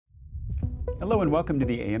Hello and welcome to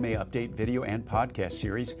the AMA Update video and podcast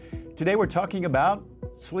series. Today we're talking about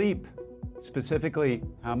sleep, specifically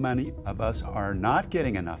how many of us are not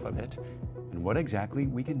getting enough of it and what exactly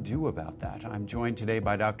we can do about that. I'm joined today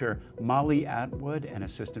by Dr. Molly Atwood, an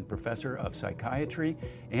assistant professor of psychiatry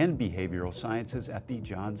and behavioral sciences at the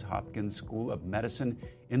Johns Hopkins School of Medicine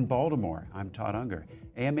in Baltimore. I'm Todd Unger,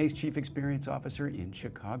 AMA's Chief Experience Officer in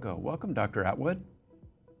Chicago. Welcome, Dr. Atwood.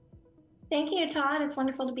 Thank you, Todd. It's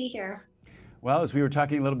wonderful to be here. Well, as we were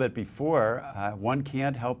talking a little bit before, one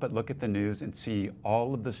can't help but look at the news and see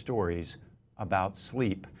all of the stories about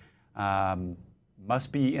sleep.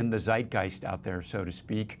 Must be in the zeitgeist out there, so to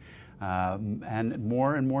speak, and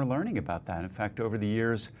more learning about that. In fact, over the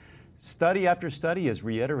years, study after study has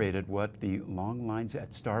reiterated what the long lines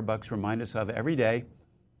at Starbucks remind us of every day: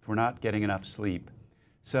 we're not getting enough sleep.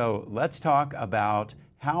 So let's talk about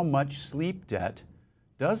how much sleep debt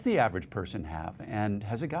does the average person have, and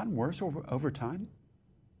has it gotten worse over time?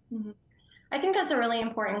 Mm-hmm. I think that's a really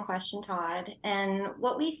important question, Todd. And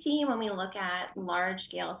what we see when we look at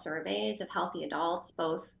large-scale surveys of healthy adults,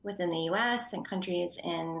 both within the US and countries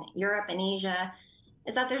in Europe and Asia,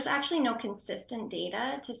 is that there's actually no consistent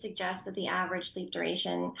data to suggest that the average sleep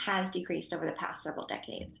duration has decreased over the past several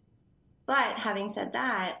decades. But having said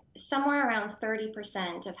that, somewhere around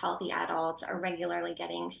 30% of healthy adults are regularly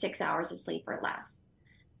getting 6 hours of sleep or less.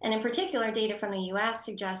 And in particular, data from the US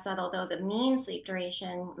suggests that although the mean sleep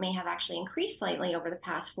duration may have actually increased slightly over the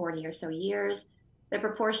past 40 or so years, the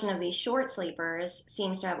proportion of these short sleepers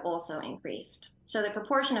seems to have also increased. So the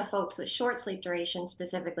proportion of folks with short sleep duration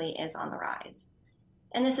specifically is on the rise.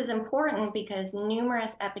 And this is important because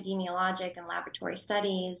numerous epidemiologic and laboratory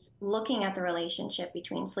studies looking at the relationship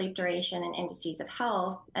between sleep duration and indices of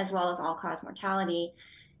health, as well as all-cause mortality,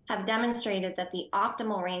 have demonstrated that the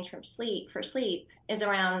optimal range for sleep is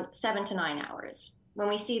around 7 to 9 hours. When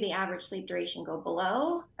we see the average sleep duration go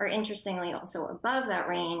below, or interestingly also above that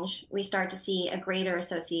range, we start to see a greater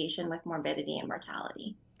association with morbidity and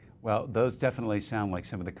mortality. Well, those definitely sound like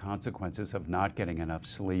some of the consequences of not getting enough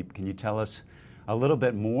sleep. Can you tell us a little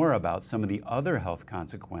bit more about some of the other health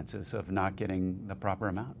consequences of not getting the proper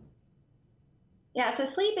amount? Yeah, so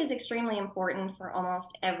sleep is extremely important for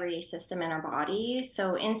almost every system in our body.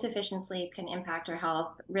 So insufficient sleep can impact our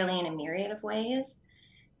health really in a myriad of ways.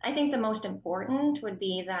 I think the most important would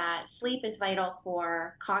be that sleep is vital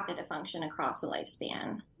for cognitive function across the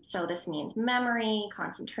lifespan. So this means memory,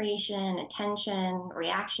 concentration, attention,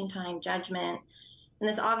 reaction time, judgment. And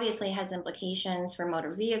this obviously has implications for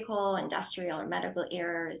motor vehicle, industrial, or medical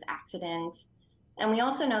errors, accidents. And we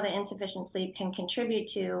also know that insufficient sleep can contribute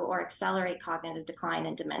to or accelerate cognitive decline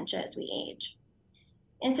and dementia as we age.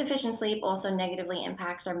 Insufficient sleep also negatively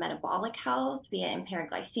impacts our metabolic health via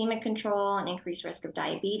impaired glycemic control and increased risk of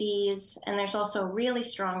diabetes. And there's also a really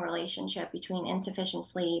strong relationship between insufficient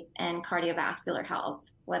sleep and cardiovascular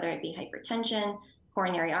health, whether it be hypertension,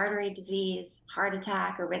 coronary artery disease, heart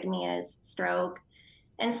attack, arrhythmias, stroke.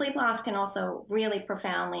 And sleep loss can also really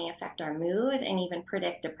profoundly affect our mood and even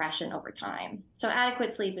predict depression over time. So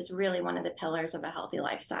adequate sleep is really one of the pillars of a healthy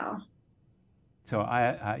lifestyle. So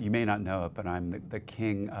you may not know it, but I'm the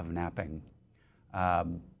king of napping.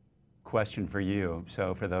 Question for you.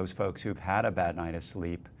 So for those folks who've had a bad night of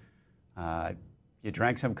sleep, you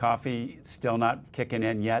drank some coffee, still not kicking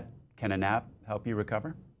in yet, can a nap help you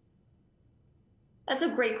recover? That's a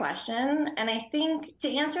great question. And I think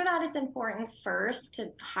to answer that, it's important first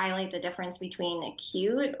to highlight the difference between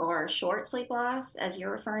acute or short sleep loss, as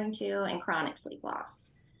you're referring to, and chronic sleep loss.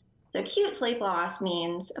 So acute sleep loss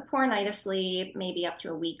means a poor night of sleep, maybe up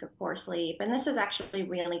to a week of poor sleep. And this is actually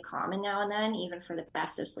really common now and then, even for the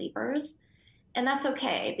best of sleepers. And that's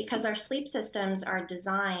okay, because our sleep systems are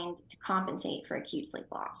designed to compensate for acute sleep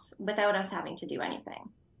loss without us having to do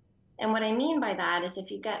anything. And what I mean by that is if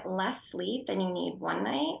you get less sleep than you need one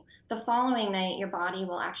night, the following night, your body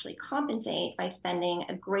will actually compensate by spending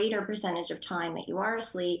a greater percentage of time that you are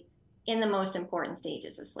asleep in the most important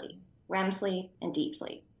stages of sleep: REM sleep and deep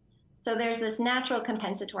sleep. So there's this natural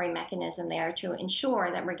compensatory mechanism there to ensure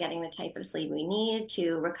that we're getting the type of sleep we need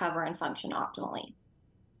to recover and function optimally.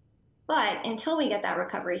 But until we get that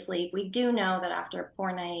recovery sleep, we do know that after a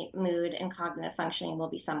poor night, mood and cognitive functioning will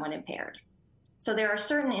be somewhat impaired. So there are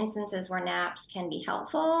certain instances where naps can be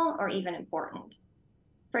helpful or even important.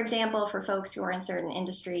 For example, for folks who are in certain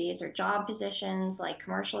industries or job positions like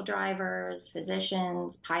commercial drivers,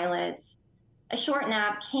 physicians, pilots, a short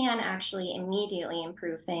nap can actually immediately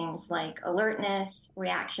improve things like alertness,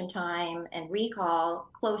 reaction time, and recall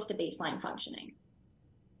close to baseline functioning.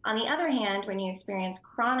 On the other hand, when you experience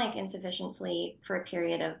chronic insufficient sleep for a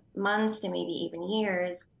period of months to maybe even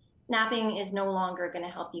years, napping is no longer going to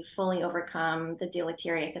help you fully overcome the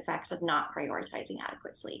deleterious effects of not prioritizing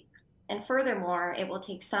adequate sleep. And furthermore, it will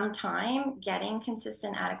take some time getting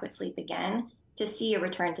consistent adequate sleep again to see a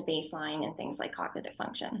return to baseline in things like cognitive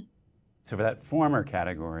function. So for that former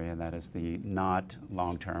category, and that is the not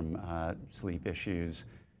long-term sleep issues,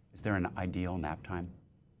 is there an ideal nap time?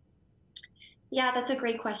 Yeah, that's a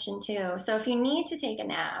great question too. So if you need to take a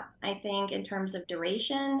nap, I think in terms of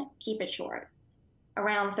duration, keep it short,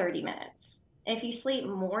 around 30 minutes. If you sleep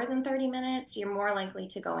more than 30 minutes, you're more likely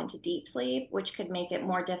to go into deep sleep, which could make it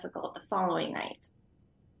more difficult the following night.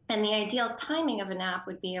 And the ideal timing of a nap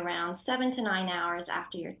would be around 7 to 9 hours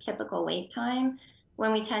after your typical wake time,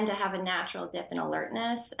 when we tend to have a natural dip in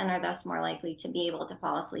alertness and are thus more likely to be able to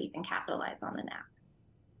fall asleep and capitalize on the nap.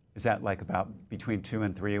 Is that like about between 2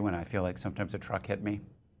 and 3 when I feel like sometimes a truck hit me?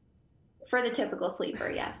 For the typical sleeper,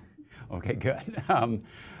 yes. Okay, good.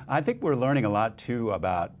 I think we're learning a lot too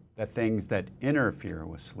about the things that interfere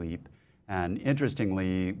with sleep. And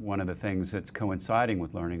interestingly, one of the things that's coinciding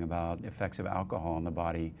with learning about the effects of alcohol in the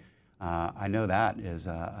body, I know that is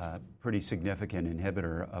a pretty significant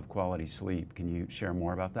inhibitor of quality sleep. Can you share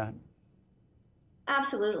more about that?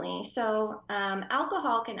 Absolutely. So,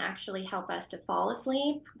 alcohol can actually help us to fall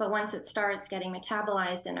asleep, but once it starts getting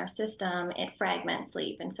metabolized in our system, it fragments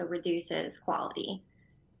sleep and so reduces quality.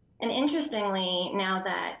 And interestingly, now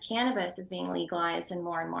that cannabis is being legalized in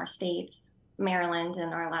more and more states, Maryland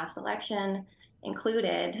in our last election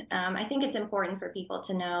included, I think it's important for people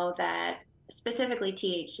to know that specifically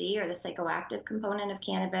THC, or the psychoactive component of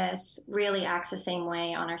cannabis, really acts the same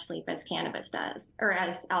way on our sleep as cannabis does, or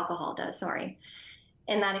as alcohol does, sorry.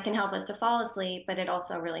 In that it can help us to fall asleep, but it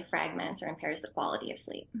also really fragments or impairs the quality of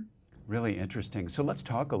sleep. Really interesting. So let's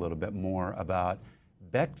talk a little bit more about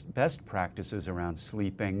best practices around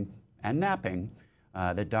sleeping and napping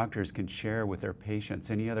that doctors can share with their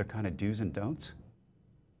patients. Any other kind of do's and don'ts?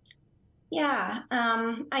 Yeah,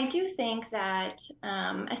 I do think that,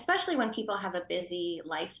 especially when people have a busy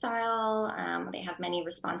lifestyle, they have many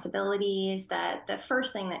responsibilities, that the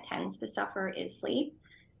first thing that tends to suffer is sleep.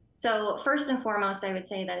 So first and foremost, I would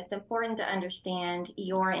say that it's important to understand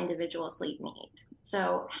your individual sleep need.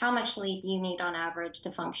 So how much sleep you need on average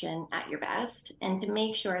to function at your best, and to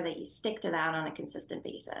make sure that you stick to that on a consistent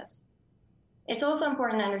basis. It's also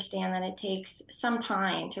important to understand that it takes some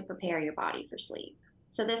time to prepare your body for sleep.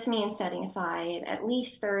 So this means setting aside at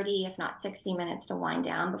least 30, if not 60 minutes to wind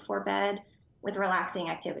down before bed with relaxing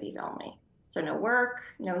activities only. So no work,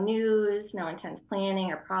 no news, no intense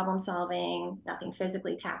planning or problem solving, nothing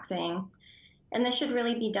physically taxing. And this should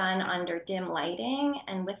really be done under dim lighting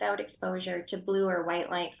and without exposure to blue or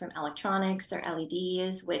white light from electronics or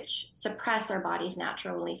LEDs, which suppress our body's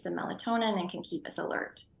natural release of melatonin and can keep us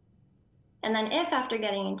alert. And then if after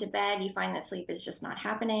getting into bed you find that sleep is just not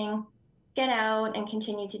happening, get out and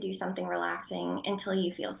continue to do something relaxing until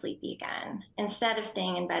you feel sleepy again, instead of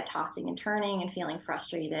staying in bed tossing and turning and feeling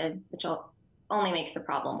frustrated, which only makes the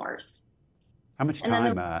problem worse. How much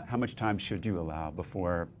time should you allow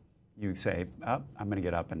before you say, oh, I'm going to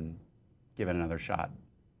get up and give it another shot?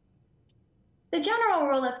 The general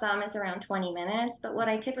rule of thumb is around 20 minutes, but what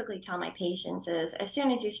I typically tell my patients is as soon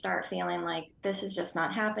as you start feeling like this is just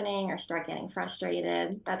not happening or start getting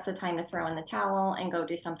frustrated, that's the time to throw in the towel and go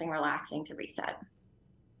do something relaxing to reset.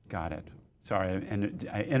 Got it. Sorry, and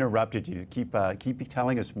I interrupted you. Keep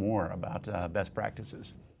telling us more about best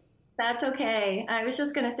practices. That's okay. I was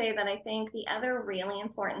just going to say that I think the other really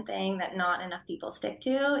important thing that not enough people stick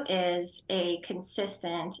to is a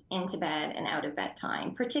consistent into bed and out of bed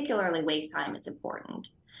time, particularly wake time is important.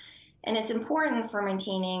 And it's important for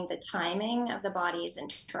maintaining the timing of the body's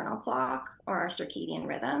internal clock, or our circadian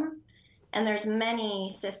rhythm. And there's many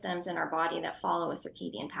systems in our body that follow a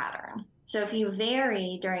circadian pattern. So if you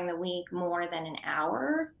vary during the week more than an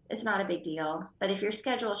hour, it's not a big deal. But if your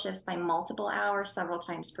schedule shifts by multiple hours several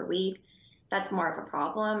times per week, that's more of a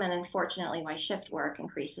problem. And unfortunately, why shift work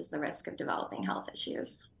increases the risk of developing health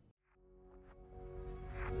issues.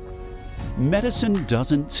 Medicine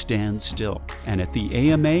doesn't stand still, and at the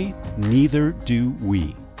AMA, neither do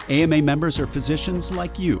we. AMA members are physicians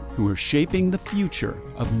like you who are shaping the future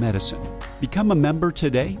of medicine. Become a member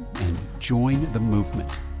today and join the movement.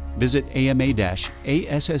 Visit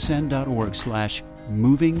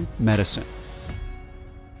ama-assn.org/moving medicine.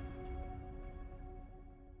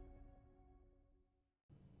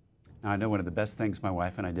 Now, I know one of the best things my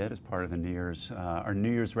wife and I did as part of the our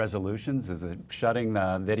New Year's resolutions is shutting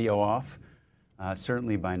the video off,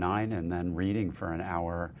 certainly by 9, and then reading for an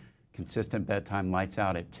hour. Consistent bedtime, lights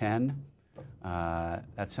out at 10.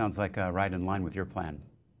 That sounds like right in line with your plan.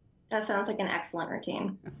 That sounds like an excellent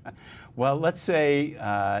routine. Well, let's say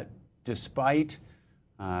despite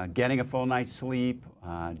getting a full night's sleep,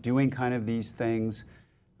 doing kind of these things,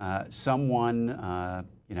 someone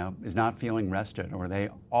is not feeling rested, or they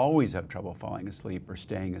always have trouble falling asleep or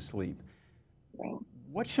staying asleep. Right.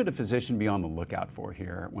 What should a physician be on the lookout for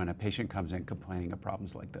here when a patient comes in complaining of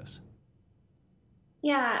problems like this?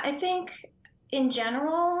 Yeah, I think in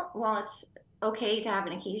general, while it's okay to have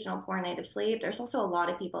an occasional poor night of sleep, there's also a lot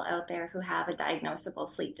of people out there who have a diagnosable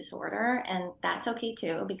sleep disorder, and that's okay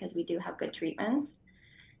too, because we do have good treatments.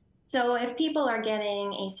 So if people are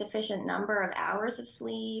getting a sufficient number of hours of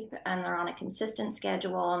sleep and they're on a consistent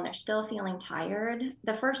schedule and they're still feeling tired,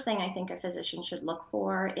 the first thing I think a physician should look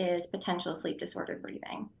for is potential sleep disordered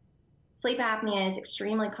breathing. Sleep apnea is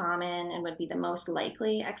extremely common and would be the most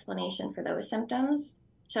likely explanation for those symptoms.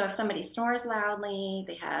 So if somebody snores loudly,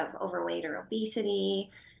 they have overweight or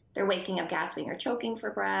obesity, they're waking up gasping or choking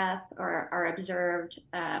for breath, or are observed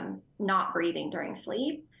not breathing during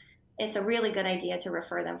sleep, it's a really good idea to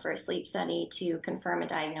refer them for a sleep study to confirm a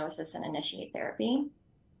diagnosis and initiate therapy.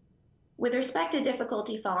 With respect to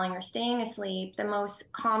difficulty falling or staying asleep, the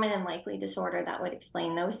most common and likely disorder that would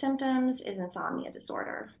explain those symptoms is insomnia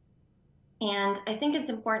disorder. And I think it's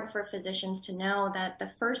important for physicians to know that the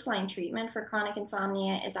first-line treatment for chronic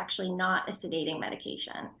insomnia is actually not a sedating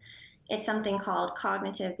medication. It's something called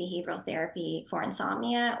cognitive behavioral therapy for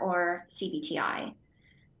insomnia, or CBTI.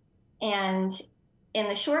 And in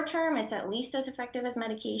the short term, it's at least as effective as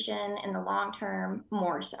medication. In the long term,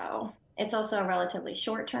 more so. It's also a relatively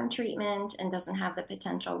short-term treatment and doesn't have the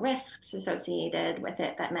potential risks associated with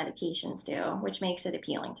it that medications do, which makes it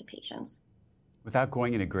appealing to patients. Without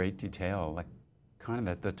going into great detail, like kind of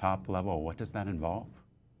at the top level, what does that involve?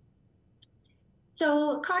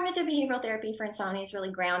 So cognitive behavioral therapy for insomnia is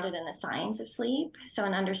really grounded in the science of sleep. So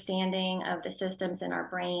an understanding of the systems in our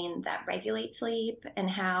brain that regulate sleep and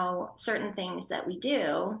how certain things that we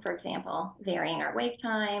do, for example, varying our wake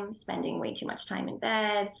time, spending way too much time in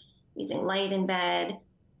bed, using light in bed,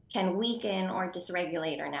 can weaken or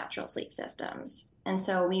dysregulate our natural sleep systems. And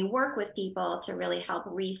so we work with people to really help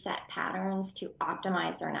reset patterns to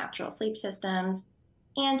optimize their natural sleep systems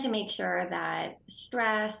and to make sure that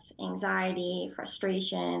stress, anxiety,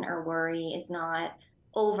 frustration, or worry is not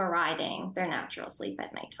overriding their natural sleep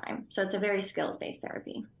at nighttime. So it's a very skills-based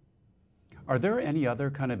therapy. Are there any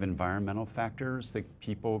other kind of environmental factors that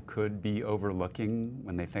people could be overlooking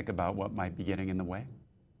when they think about what might be getting in the way?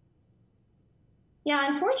 Yeah,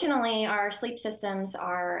 unfortunately, our sleep systems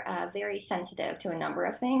are very sensitive to a number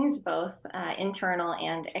of things, both internal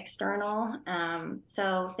and external.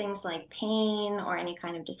 So things like pain or any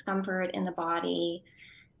kind of discomfort in the body,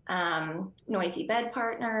 noisy bed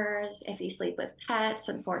partners. If you sleep with pets,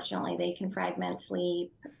 unfortunately, they can fragment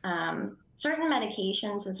sleep. Certain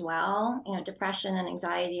medications as well, depression and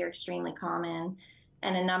anxiety are extremely common,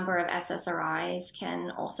 and a number of SSRIs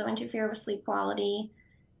can also interfere with sleep quality.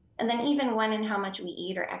 And then even when and how much we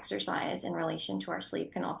eat or exercise in relation to our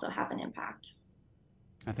sleep can also have an impact.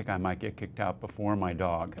 I think I might get kicked out before my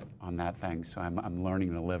dog on that thing, so I'm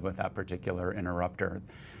learning to live with that particular interrupter.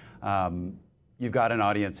 You've got an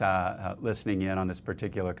audience listening in on this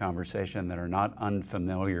particular conversation that are not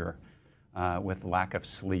unfamiliar with lack of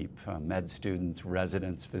sleep. Med students,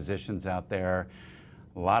 residents, physicians out there,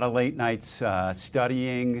 a lot of late nights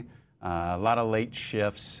studying, a lot of late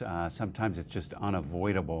shifts. Sometimes it's just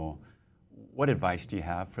unavoidable. What advice do you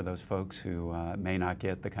have for those folks who may not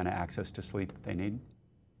get the kind of access to sleep that they need?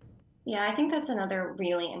 Yeah, I think that's another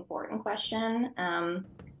really important question.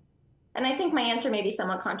 And I think my answer may be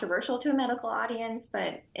somewhat controversial to a medical audience,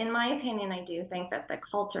 but in my opinion, I do think that the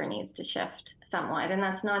culture needs to shift somewhat. And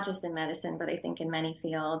that's not just in medicine, but I think in many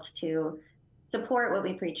fields, to support what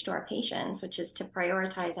we preach to our patients, which is to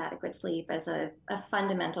prioritize adequate sleep as a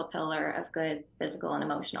fundamental pillar of good physical and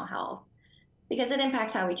emotional health, because it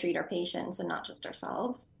impacts how we treat our patients and not just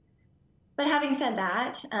ourselves. But having said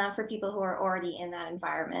that, for people who are already in that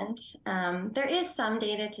environment, there is some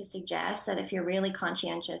data to suggest that if you're really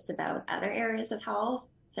conscientious about other areas of health,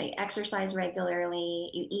 so you exercise regularly,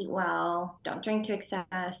 you eat well, don't drink to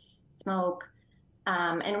excess, smoke,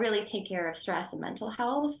 and really take care of stress and mental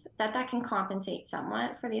health, that can compensate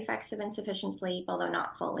somewhat for the effects of insufficient sleep, although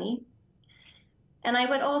not fully. And I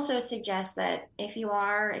would also suggest that if you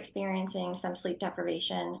are experiencing some sleep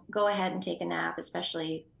deprivation, go ahead and take a nap,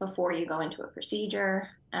 especially before you go into a procedure,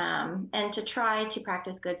 and to try to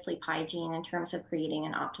practice good sleep hygiene in terms of creating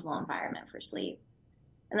an optimal environment for sleep.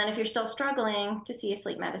 And then if you're still struggling, to see a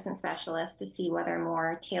sleep medicine specialist to see whether a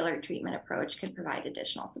more tailored treatment approach could provide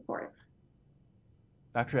additional support.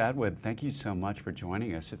 Dr. Atwood, thank you so much for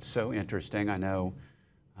joining us. It's so interesting. I know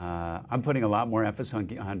I'm putting a lot more emphasis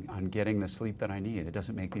on getting the sleep that I need. It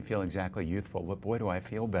doesn't make me feel exactly youthful, but boy, do I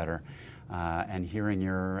feel better. And hearing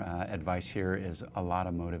your advice here is a lot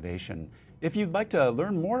of motivation. If you'd like to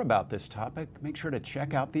learn more about this topic, make sure to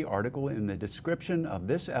check out the article in the description of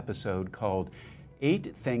this episode called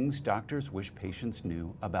 8 Things Doctors Wish Patients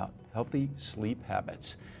Knew About Healthy Sleep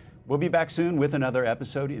Habits. We'll be back soon with another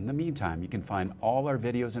episode. In the meantime, you can find all our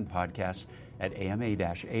videos and podcasts at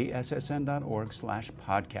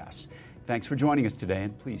ama-assn.org/podcasts. Thanks for joining us today,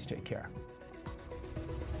 and please take care.